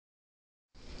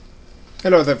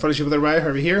Hello, the Fellowship of the Ride,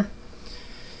 Harvey here.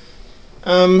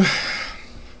 Um,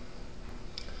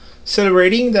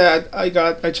 Celebrating that I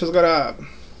just got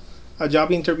a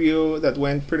job interview that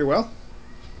went pretty well.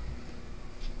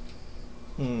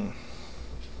 Hmm.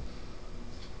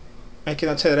 I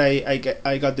cannot say that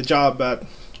I got the job, but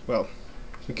well,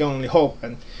 we can only hope.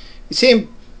 And it seemed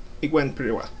it went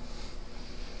pretty well.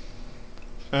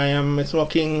 I am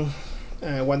smoking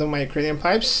one of my Ukrainian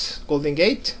pipes, Golden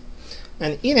Gate,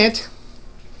 and in it,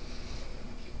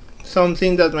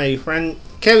 something that my friend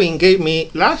Kevin gave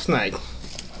me last night.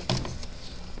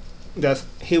 That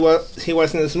he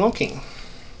wasn't smoking.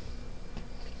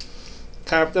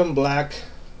 Captain Black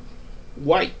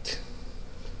White.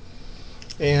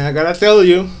 And I gotta tell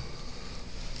you,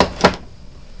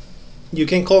 you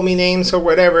can call me names or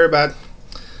whatever, but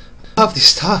I love this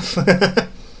stuff.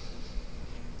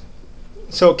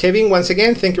 So Kevin, once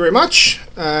again, thank you very much.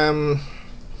 Kevin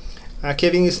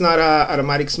is not a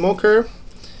automatic smoker,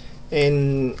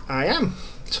 and I am.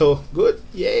 So good,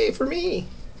 yay for me.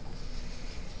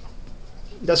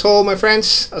 That's all, my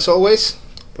friends. As always,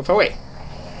 puff away.